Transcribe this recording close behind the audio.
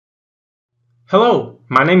Hello,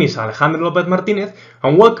 my name is Alejandro Lopez Martinez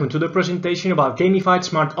and welcome to the presentation about gamified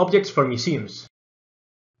smart objects for museums.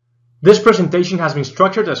 This presentation has been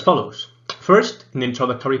structured as follows. First, in the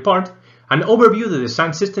introductory part, an overview of the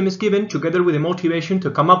design system is given together with the motivation to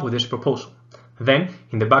come up with this proposal. Then,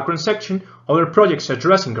 in the background section, other projects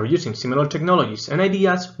addressing or using similar technologies and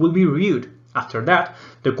ideas will be reviewed. After that,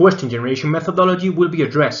 the question generation methodology will be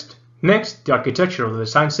addressed. Next, the architecture of the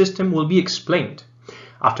design system will be explained.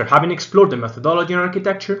 After having explored the methodology and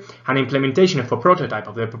architecture, an implementation of a prototype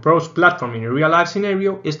of the proposed platform in a real-life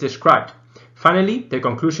scenario is described. Finally, the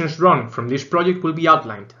conclusions drawn from this project will be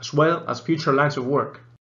outlined, as well as future lines of work.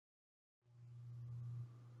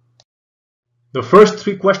 The first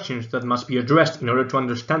three questions that must be addressed in order to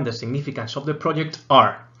understand the significance of the project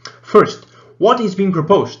are: first, what is being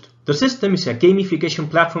proposed? The system is a gamification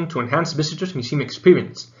platform to enhance visitors' museum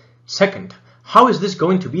experience. Second, how is this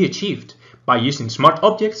going to be achieved? By using smart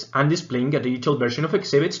objects and displaying a digital version of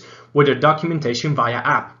exhibits with their documentation via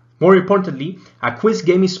app. More importantly, a quiz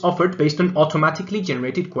game is offered based on automatically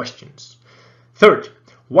generated questions. Third,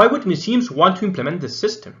 why would museums want to implement this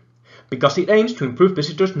system? Because it aims to improve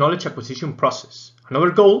visitors' knowledge acquisition process. Another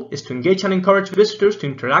goal is to engage and encourage visitors to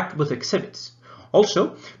interact with exhibits.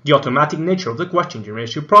 Also, the automatic nature of the question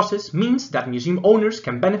generation process means that museum owners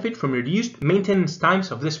can benefit from reduced maintenance times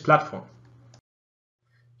of this platform.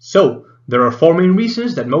 So, there are four main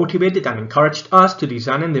reasons that motivated and encouraged us to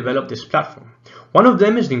design and develop this platform. One of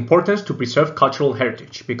them is the importance to preserve cultural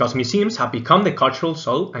heritage, because museums have become the cultural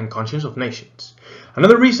soul and conscience of nations.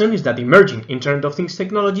 Another reason is that emerging Internet of Things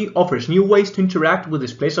technology offers new ways to interact with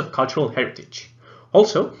displays of cultural heritage.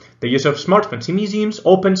 Also, the use of smartphones in museums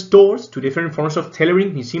opens doors to different forms of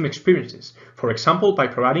tailoring museum experiences, for example by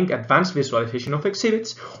providing advanced visualization of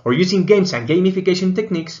exhibits or using games and gamification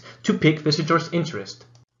techniques to pique visitors' interest.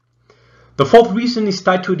 The fourth reason is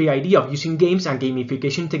tied to the idea of using games and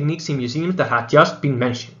gamification techniques in museums that had just been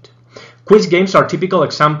mentioned. Quiz games are typical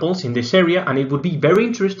examples in this area, and it would be very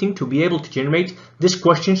interesting to be able to generate these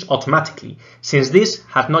questions automatically, since this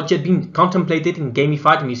has not yet been contemplated in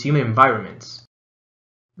gamified museum environments.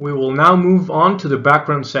 We will now move on to the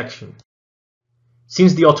background section.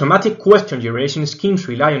 Since the automatic question generation schemes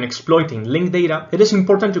rely on exploiting linked data, it is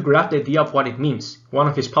important to grasp the idea of what it means. One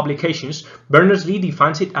of his publications, Berners-Lee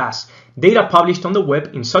defines it as data published on the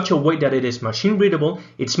web in such a way that it is machine readable,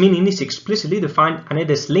 its meaning is explicitly defined, and it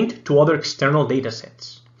is linked to other external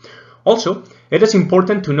datasets. Also, it is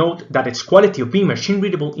important to note that its quality of being machine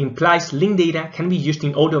readable implies linked data can be used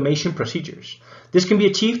in automation procedures. This can be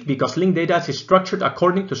achieved because linked data is structured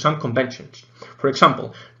according to some conventions. For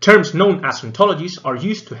example, terms known as ontologies are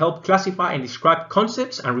used to help classify and describe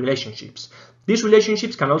concepts and relationships. These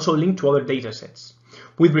relationships can also link to other datasets.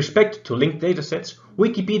 With respect to linked datasets,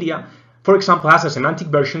 Wikipedia, for example, has a semantic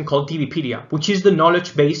version called DBpedia, which is the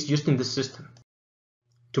knowledge base used in this system.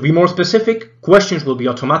 To be more specific, questions will be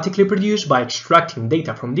automatically produced by extracting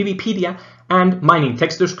data from DBpedia and mining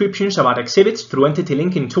text descriptions about exhibits through entity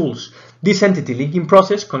linking tools. This entity linking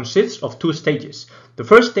process consists of two stages. The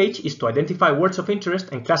first stage is to identify words of interest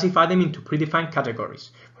and classify them into predefined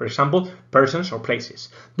categories, for example, persons or places.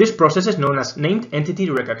 This process is known as named entity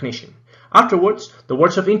recognition. Afterwards, the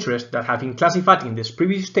words of interest that have been classified in this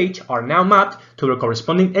previous stage are now mapped to the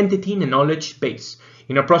corresponding entity in the knowledge base,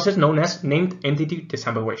 in a process known as named entity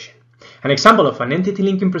disambiguation. An example of an entity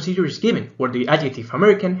linking procedure is given, where the adjective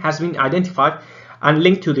American has been identified and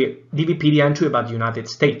linked to the DBpedia entry about the United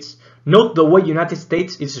States. Note the way United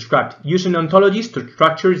States is described, using ontologies to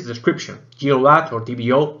structure its description, GeoLat or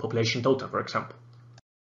DBO, population total, for example.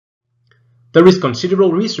 There is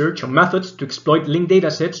considerable research on methods to exploit linked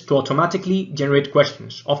datasets to automatically generate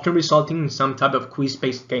questions, often resulting in some type of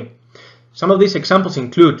quiz-based game. Some of these examples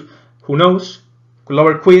include Who Knows,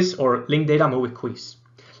 Clover Quiz, or Linked Data Movie Quiz.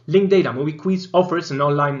 Linked Data Movie Quiz offers an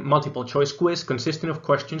online multiple-choice quiz consisting of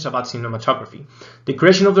questions about cinematography. The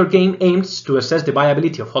creation of their game aims to assess the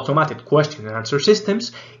viability of automated question and answer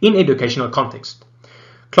systems in educational context.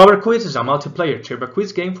 Clover Quiz is a multiplayer turbo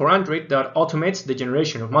quiz game for Android that automates the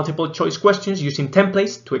generation of multiple-choice questions using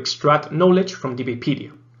templates to extract knowledge from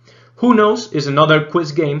DBpedia. Who Knows is another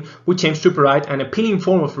quiz game which aims to provide an appealing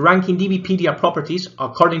form of ranking DBpedia properties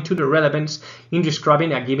according to their relevance in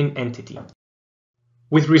describing a given entity.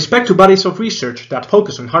 With respect to bodies of research that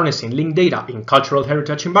focus on harnessing linked data in cultural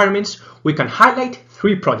heritage environments, we can highlight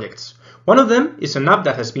three projects. One of them is an app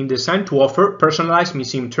that has been designed to offer personalized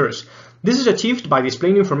museum tours. This is achieved by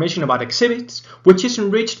displaying information about exhibits, which is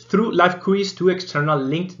enriched through live queries to external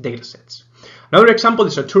linked datasets. Another example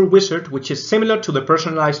is a tour wizard, which is similar to the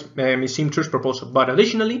personalized museum tours proposal, but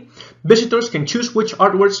additionally, visitors can choose which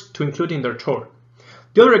artworks to include in their tour.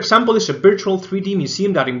 The other example is a virtual 3D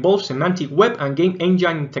museum that involves semantic web and game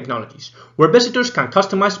engine technologies, where visitors can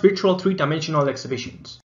customize virtual three-dimensional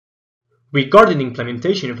exhibitions. Regarding the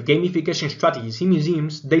implementation of gamification strategies in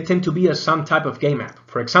museums, they tend to be as some type of game app.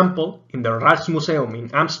 For example, in the Rijksmuseum in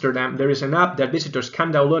Amsterdam, there is an app that visitors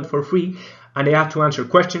can download for free, and they have to answer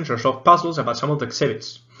questions or solve puzzles about some of the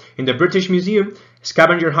exhibits. In the British Museum, a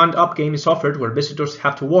scavenger hunt up game is offered where visitors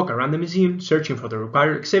have to walk around the museum searching for the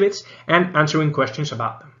required exhibits and answering questions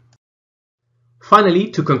about them.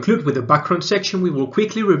 Finally, to conclude with the background section, we will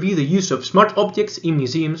quickly review the use of smart objects in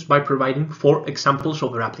museums by providing 4 examples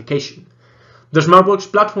of their application. The SmartWorks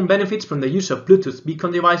platform benefits from the use of Bluetooth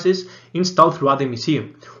beacon devices installed throughout the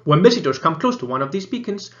museum. When visitors come close to one of these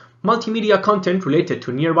beacons, multimedia content related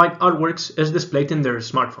to nearby artworks is displayed in their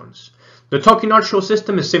smartphones. The Talking Art Show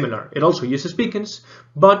system is similar. It also uses beacons,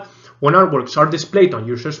 but when artworks are displayed on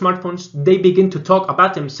user smartphones, they begin to talk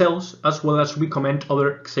about themselves as well as recommend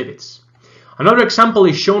other exhibits. Another example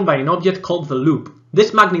is shown by an object called the Loop.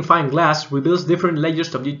 This magnifying glass reveals different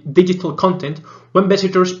layers of digital content when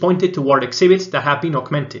visitors pointed toward exhibits that have been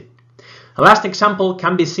augmented. A last example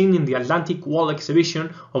can be seen in the Atlantic Wall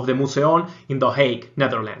exhibition of the Museum in The Hague,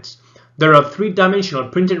 Netherlands. There are 3-dimensional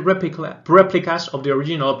printed replicas of the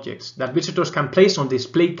original objects that visitors can place on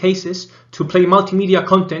display cases to play multimedia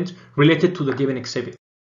content related to the given exhibit.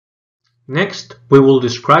 Next, we will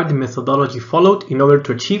describe the methodology followed in order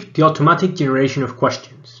to achieve the automatic generation of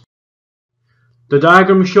questions. The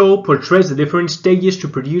diagram shown portrays the different stages to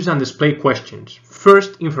produce and display questions.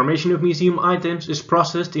 First, information of museum items is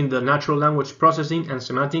processed in the natural language processing and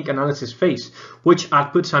semantic analysis phase, which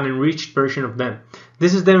outputs an enriched version of them.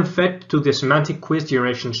 This is then fed to the semantic quiz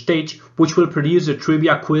generation stage, which will produce a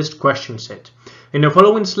trivia quiz question set. In the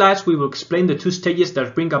following slides, we will explain the 2 stages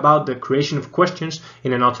that bring about the creation of questions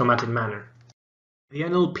in an automated manner. The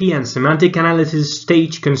NLP and semantic analysis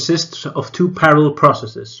stage consists of 2 parallel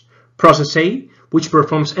processes. Process A, which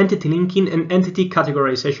performs entity linking and entity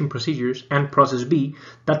categorization procedures, and Process B,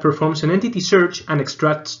 that performs an entity search and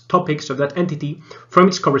extracts topics of that entity from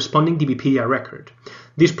its corresponding DBpedia record.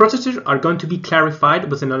 These processes are going to be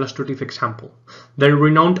clarified with an illustrative example, the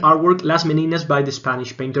renowned artwork Las Meninas by the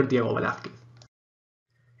Spanish painter Diego Velázquez.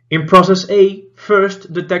 In Process A,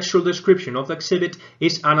 first, the textual description of the exhibit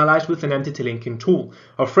is analyzed with an entity linking tool.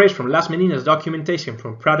 A phrase from Las Meninas documentation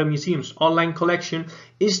from Prado Museum's online collection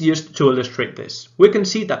is used to illustrate this. We can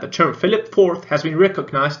see that the term Philip IV has been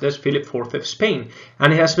recognized as Philip IV of Spain,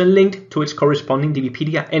 and it has been linked to its corresponding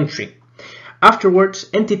DBpedia entry. Afterwards,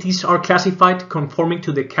 entities are classified conforming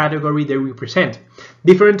to the category they represent.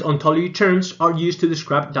 Different ontology terms are used to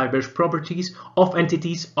describe diverse properties of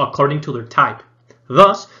entities according to their type.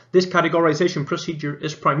 Thus, this categorization procedure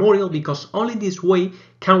is primordial because only this way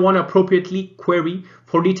can one appropriately query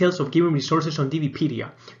for details of given resources on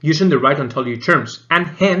DBpedia, using the right ontology terms, and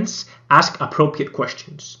hence ask appropriate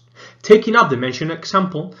questions. Taking up the mentioned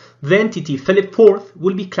example, the entity Philip IV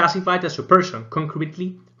will be classified as a person,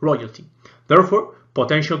 concretely royalty. Therefore,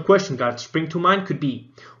 potential questions that spring to mind could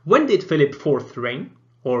be, when did Philip IV reign?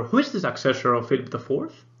 Or who is the successor of Philip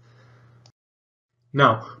IV?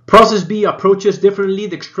 Now, Process B approaches differently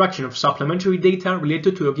the extraction of supplementary data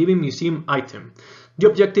related to a given museum item. The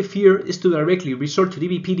objective here is to directly resort to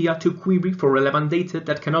DBpedia to query for relevant data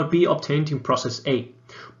that cannot be obtained in Process A.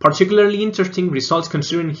 Particularly interesting results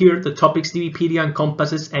considering here the topics DBpedia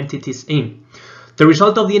encompasses entities in. The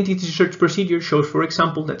result of the entity search procedure shows, for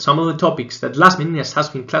example, that some of the topics that Las Meninas has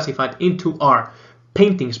been classified into are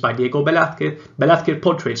paintings by Diego Velázquez, Velázquez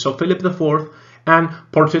portraits of Philip IV, and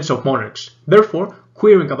portraits of monarchs. Therefore,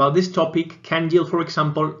 querying about this topic can yield, for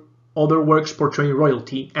example, other works portraying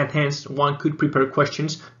royalty, and hence one could prepare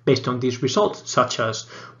questions based on these results, such as,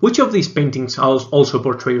 which of these paintings also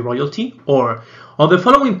portray royalty? Or, of the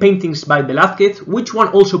following paintings by Velázquez, which one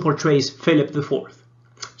also portrays Philip IV?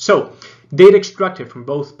 So, data extracted from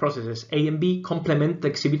both processes A and B complement the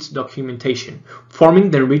exhibit's documentation, forming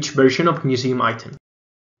the enriched version of museum item.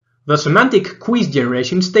 The semantic quiz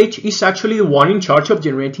generation stage is actually the one in charge of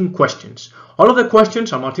generating questions. All of the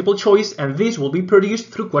questions are multiple choice, and these will be produced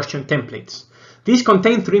through question templates. These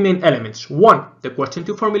contain 3 main elements. 1. The question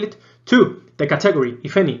to formulate. 2. The category,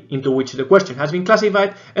 if any, into which the question has been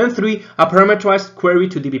classified. And 3. A parameterized query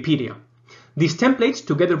to DBpedia. These templates,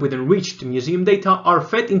 together with enriched museum data, are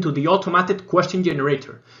fed into the automated question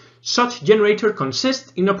generator. Such generator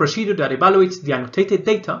consists in a procedure that evaluates the annotated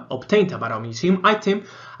data obtained about a museum item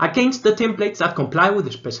against the templates that comply with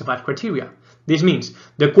the specified criteria. This means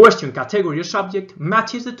the question category or subject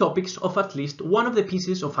matches the topics of at least one of the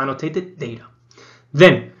pieces of annotated data.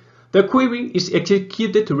 Then, The query is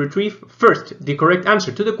executed to retrieve, first, the correct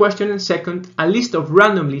answer to the question, and second, a list of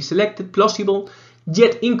randomly selected plausible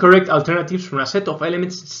yet incorrect alternatives from a set of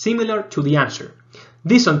elements similar to the answer.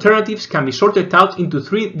 These alternatives can be sorted out into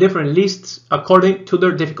 3 different lists according to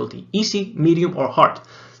their difficulty: easy, medium, or hard.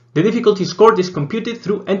 The difficulty score is computed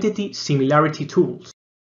through entity similarity tools.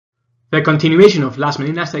 The continuation of Las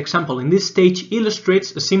Meninas' example in this stage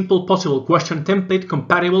illustrates a simple possible question template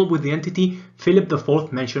compatible with the entity Philip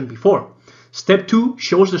IV mentioned before. Step 2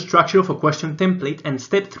 shows the structure of a question template, and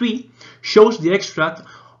Step 3 shows the extract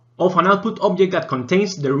of an output object that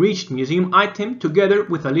contains the reached museum item together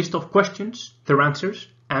with a list of questions, their answers,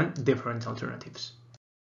 and different alternatives.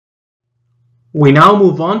 We now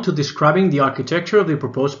move on to describing the architecture of the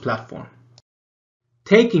proposed platform.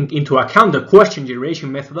 Taking into account the question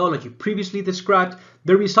generation methodology previously described,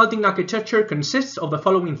 the resulting architecture consists of the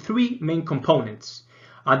following 3 main components: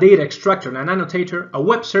 a data extractor and annotator, a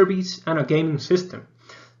web service, and a gaming system.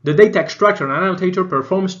 The data extractor and annotator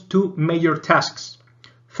performs 2 major tasks.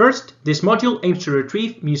 First, this module aims to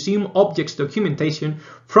retrieve museum objects documentation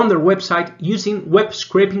from their website using web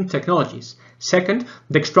scraping technologies. Second,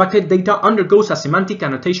 the extracted data undergoes a semantic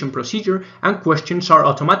annotation procedure and questions are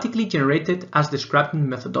automatically generated as described in the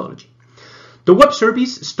methodology. The web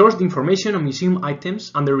service stores the information on museum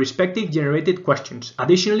items and their respective generated questions.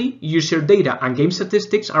 Additionally, user data and game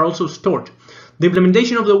statistics are also stored. The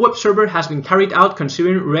implementation of the web server has been carried out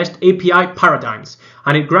considering REST API paradigms,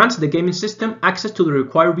 and it grants the gaming system access to the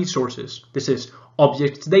required resources. This is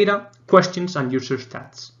objects data, questions, and user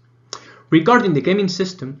stats. Regarding the gaming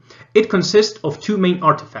system, it consists of 2 main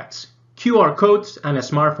artifacts: QR codes and a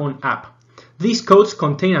smartphone app. These codes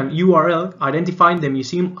contain an URL identifying the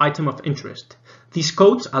museum item of interest. These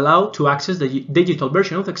codes allow to access the digital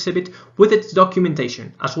version of the exhibit with its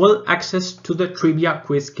documentation, as well as access to the trivia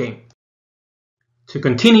quiz game. To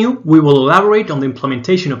continue, we will elaborate on the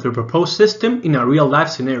implementation of the proposed system in a real-life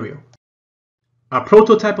scenario. A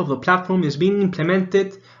prototype of the platform is being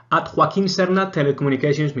implemented at Joaquín Serna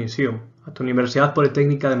Telecommunications Museum at Universidad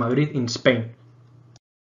Politécnica de Madrid in Spain.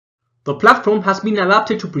 The platform has been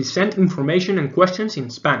adapted to present information and questions in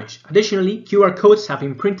Spanish. Additionally, QR codes have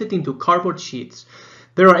been printed into cardboard sheets.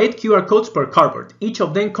 There are 8 QR codes per cardboard, each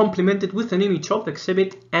of them complemented with an image of the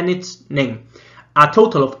exhibit and its name. A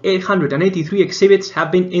total of 883 exhibits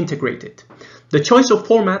have been integrated. The choice of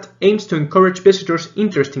format aims to encourage visitors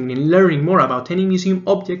interested in learning more about any museum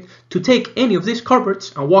object to take any of these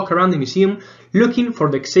cardboards and walk around the museum looking for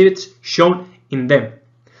the exhibits shown in them,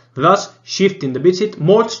 thus shifting the visit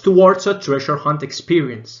more towards a treasure hunt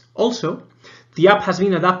experience. Also, the app has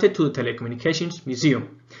been adapted to the Telecommunications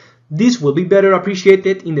Museum. This will be better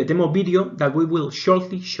appreciated in the demo video that we will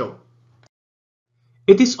shortly show.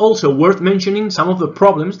 It is also worth mentioning some of the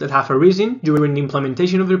problems that have arisen during the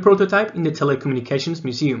implementation of the prototype in the Telecommunications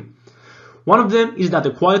Museum. One of them is that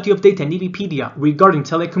the quality of data in DBpedia regarding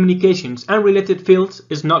telecommunications and related fields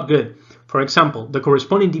is not good. For example, the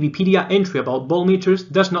corresponding DBpedia entry about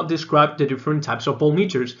voltmeters does not describe the different types of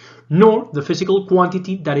voltmeters, nor the physical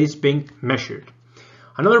quantity that is being measured.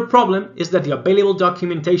 Another problem is that the available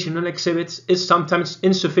documentation on exhibits is sometimes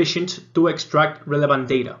insufficient to extract relevant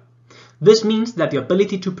data. This means that the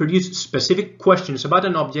ability to produce specific questions about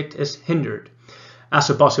an object is hindered.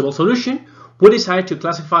 As a possible solution, we decided to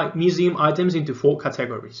classify museum items into 4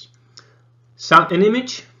 categories: sound and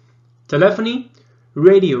image, telephony,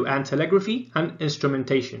 radio and telegraphy, and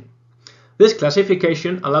instrumentation. This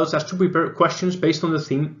classification allows us to prepare questions based on the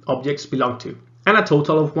theme objects belong to, and a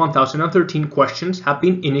total of 1013 questions have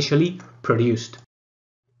been initially produced.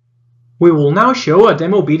 We will now show a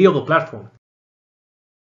demo video of the platform.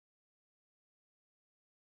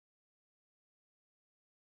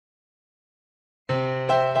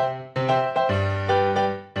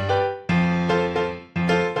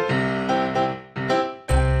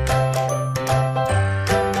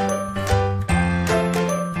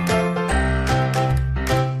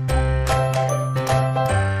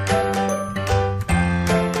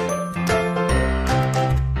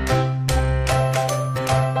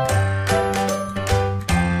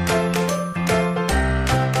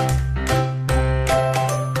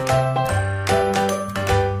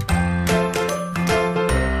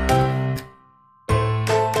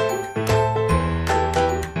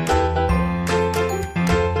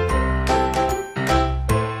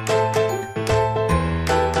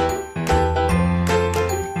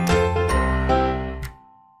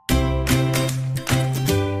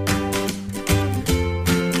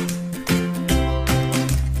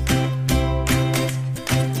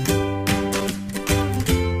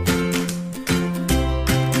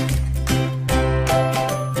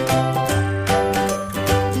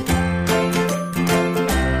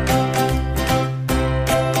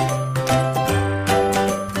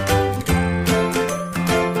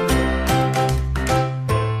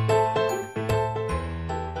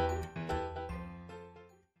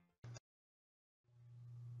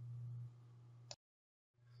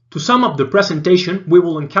 To sum up the presentation, we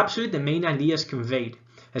will encapsulate the main ideas conveyed.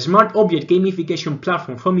 A smart object gamification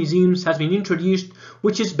platform for museums has been introduced,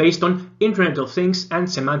 which is based on Internet of Things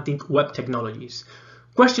and semantic web technologies.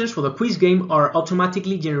 Questions for the quiz game are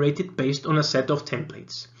automatically generated based on a set of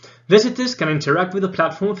templates. Visitors can interact with the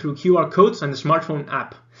platform through QR codes and a smartphone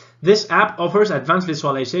app. This app offers advanced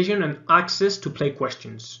visualization and access to play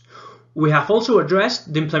questions. We have also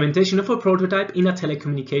addressed the implementation of a prototype in a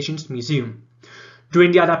telecommunications museum.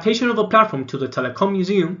 During the adaptation of the platform to the Telecom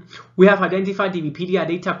Museum, we have identified the Wikipedia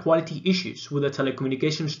data quality issues with the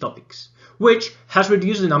telecommunications topics, which has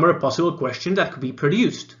reduced the number of possible questions that could be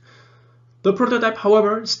produced. The prototype,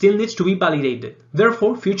 however, still needs to be validated.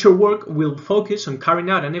 Therefore, future work will focus on carrying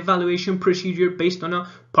out an evaluation procedure based on a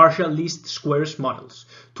partial least squares models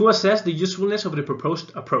to assess the usefulness of the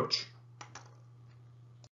proposed approach.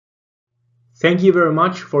 Thank you very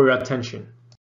much for your attention.